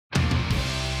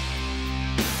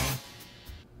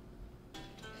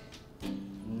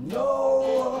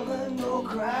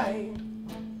cry.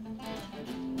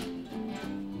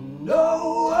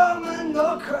 No woman,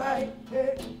 no cry.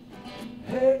 Hey,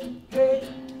 hey, hey.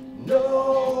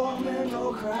 No woman,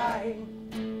 no cry.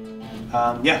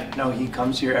 Yeah, no, he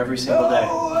comes here every single day.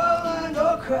 No woman,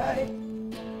 no cry.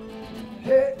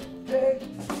 Hey, hey.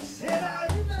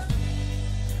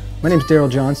 My name's Daryl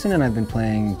Johnson, and I've been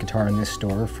playing guitar in this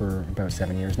store for about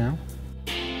 7 years now.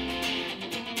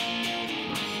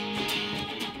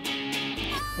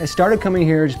 I started coming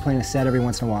here just playing a set every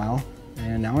once in a while,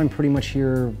 and now I'm pretty much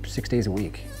here 6 days a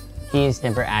week. He's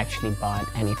never actually bought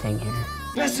anything here.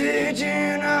 Message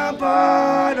in a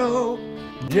bottle,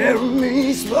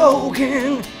 Jeremy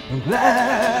spoken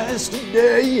last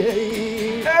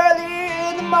day.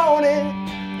 Early in the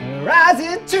morning,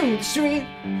 rising to the street.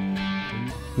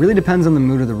 Really depends on the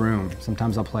mood of the room.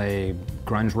 Sometimes I'll play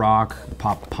grunge rock,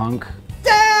 pop punk.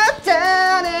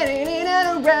 Downtown and in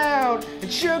and around,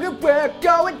 and sugar we're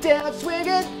going down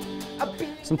swinging.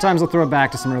 Sometimes I'll throw it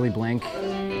back to some early Blink.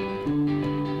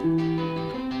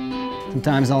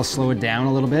 Sometimes I'll slow it down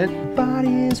a little bit.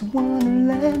 Body is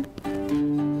wonderland.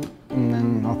 And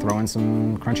then I'll throw in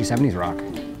some crunchy 70s rock.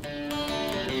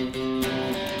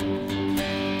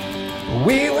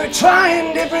 We were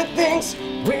trying different things.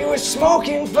 We were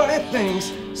smoking funny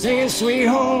things, singing Sweet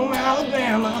Home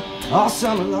Alabama all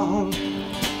summer long.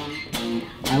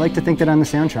 I like to think that I'm the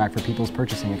soundtrack for people's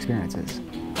purchasing experiences.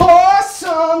 Pour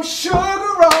some sugar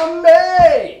on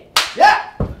me!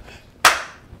 Yeah!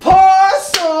 Pour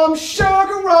some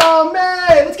sugar on me!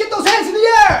 Let's get those hands in the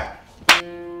air!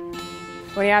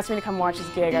 When he asked me to come watch his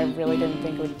gig, I really didn't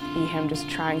think it would be him just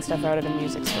trying stuff out at a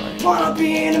music store. Wanna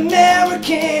be an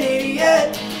American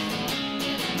idiot?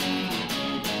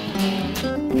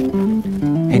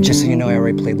 Hey, just so you know, I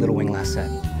already played Little Wing last set.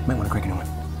 Might want to crank a new one.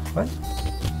 What?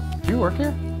 Do you work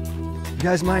here? You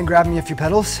guys mind grabbing me a few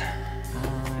pedals?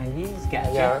 He's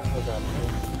got Yeah,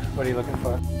 what are you looking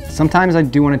for? Sometimes I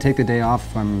do want to take the day off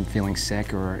if I'm feeling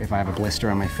sick or if I have a blister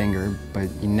on my finger, but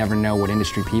you never know what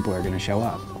industry people are going to show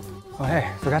up. Oh, hey,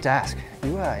 forgot to ask.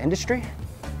 You, industry?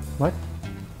 What?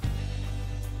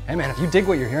 Hey, man, if you dig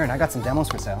what you're hearing, I got some demos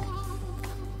for sale.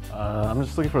 I'm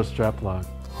just looking for a strap lock.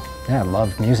 Yeah, I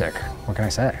love music. What can I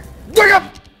say? Wake up!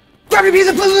 Grab your piece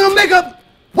and put a little makeup!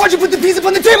 Why'd you put the piece up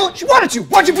on the table? She wanted to!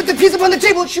 Why'd you put the piece up on the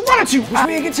table? She wanted to! Wish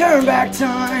we could turn back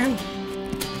time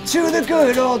to the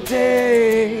good old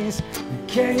days.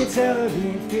 Can you tell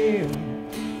me feel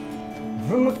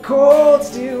from a cold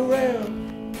steel rail?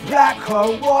 Black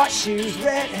car, white shoes,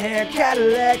 red hair,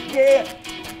 Cadillac, yeah.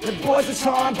 The boys are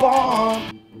time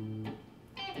bomb.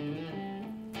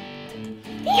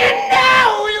 You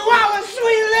know you are a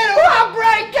sweet little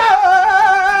heartbreaker!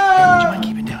 Would you mind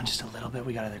keeping down just a little bit?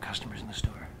 We got other customers in the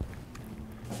store.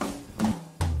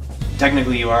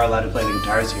 Technically, you are allowed to play the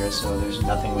guitars here, so there's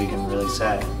nothing we can really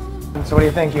say. So what do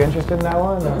you think? You interested in that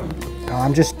one? Or? Oh,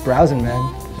 I'm just browsing, man.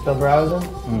 Still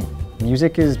browsing?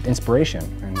 Music is inspiration,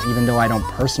 and even though I don't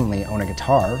personally own a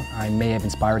guitar, I may have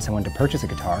inspired someone to purchase a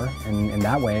guitar, and in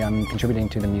that way, I'm contributing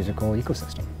to the musical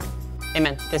ecosystem. Hey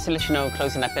man, this will let you know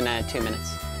closing up in 2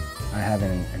 minutes. I have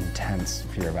an intense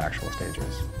fear of actual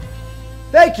stages.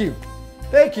 Thank you!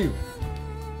 Thank you!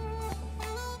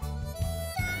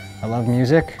 I love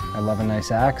music, I love a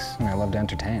nice axe, and I love to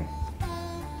entertain.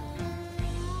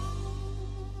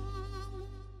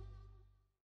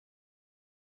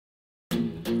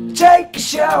 Take a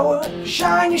shower,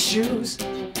 shine your shoes.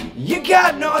 You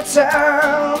got no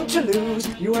time to lose.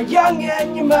 You are young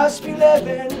and you must be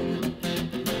living.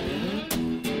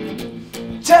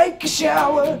 Take a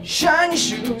shower, shine your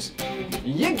shoes.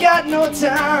 You got no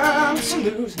time to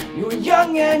lose. You are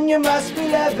young and you must be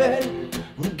living.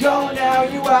 Go now,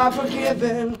 you are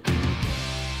forgiven.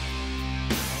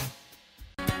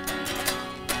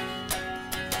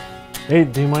 Hey,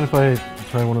 do you mind if I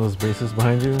try one of those basses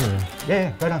behind you? Or?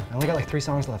 Yeah, right on. I only got like 3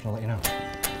 songs left, I'll let you know.